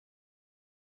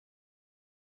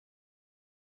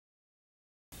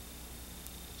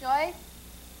Joy?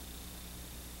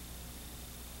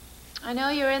 I know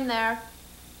you're in there.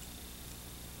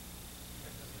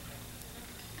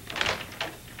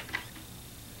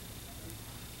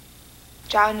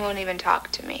 John won't even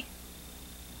talk to me.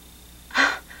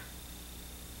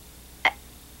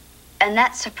 And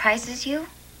that surprises you?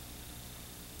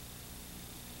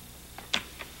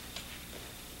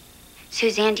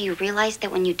 Suzanne, do you realize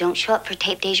that when you don't show up for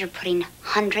tape days, you're putting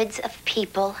hundreds of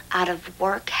people out of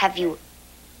work? Have you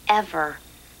ever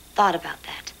thought about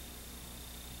that?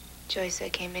 Joyce, I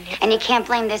came in here. And you can't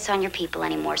blame this on your people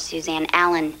anymore, Suzanne.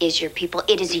 Alan is your people.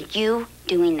 It is you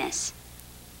doing this.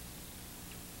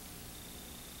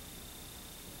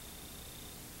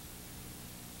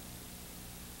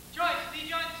 Joyce, need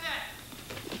you on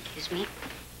set. Excuse me.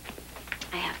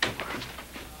 I have to work.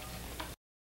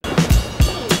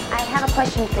 I have a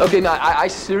question for you. Okay, now, I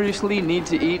seriously need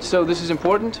to eat, so this is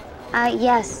important?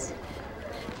 Yes.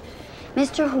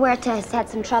 Mr. Huerta has had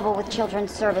some trouble with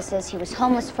children's services. He was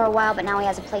homeless for a while, but now he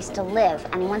has a place to live,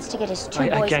 and he wants to get his two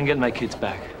boys... I can't get my kids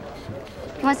back.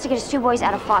 He wants to get his two boys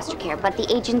out of foster care, but the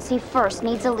agency first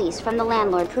needs a lease from the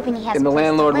landlord, proving he has And a the place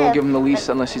landlord to live, won't give him the lease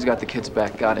but... unless he's got the kids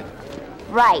back. Got it.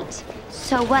 Right.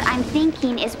 So what I'm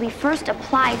thinking is we first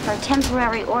apply for a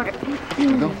temporary order...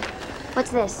 Here we go.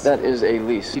 What's this? That is a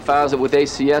lease. He files it with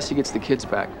ACS, he gets the kids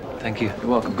back. Thank you. You're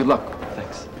welcome. Good luck.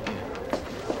 Thanks.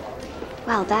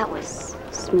 Well, that was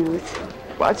smooth.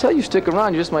 Well, I tell you, stick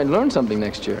around. You just might learn something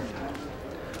next year.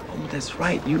 Oh, that's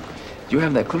right. You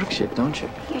have that clerkship, don't you?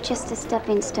 You're just a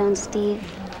stepping stone, Steve.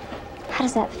 How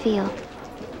does that feel?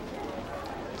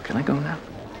 Can I go now?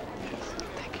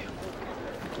 Thank you.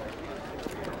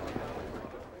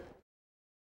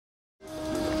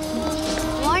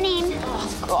 Morning.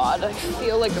 Oh, God, I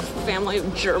feel like a family of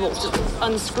gerbils just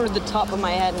unscrewed the top of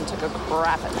my head and took a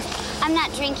crap at me. I'm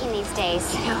not drinking these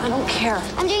days. Yeah, I don't care.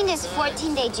 I'm doing this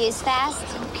 14-day juice fast.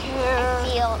 I don't care. I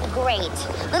feel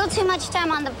great. Little too much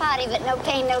time on the potty, but no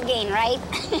pain, no gain, right?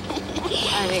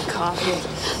 I need coffee.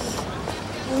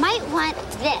 You might want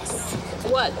this.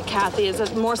 What, Kathy? Is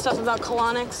it more stuff about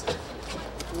colonics?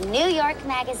 New York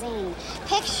Magazine.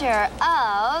 Picture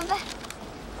of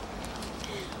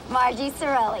Margie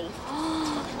Sorelli.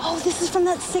 Oh, this is from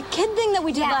that sick kid thing that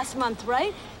we did Yeah. last month,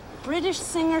 right? British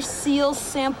singer Seal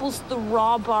samples the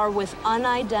raw bar with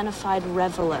unidentified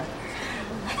reveler.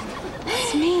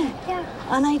 That's me. Yeah.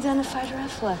 Unidentified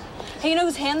reveler. Hey, you know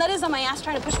whose hand that is on my ass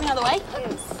trying to push me out of the way?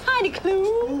 Whose? Heidi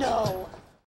Klum. No.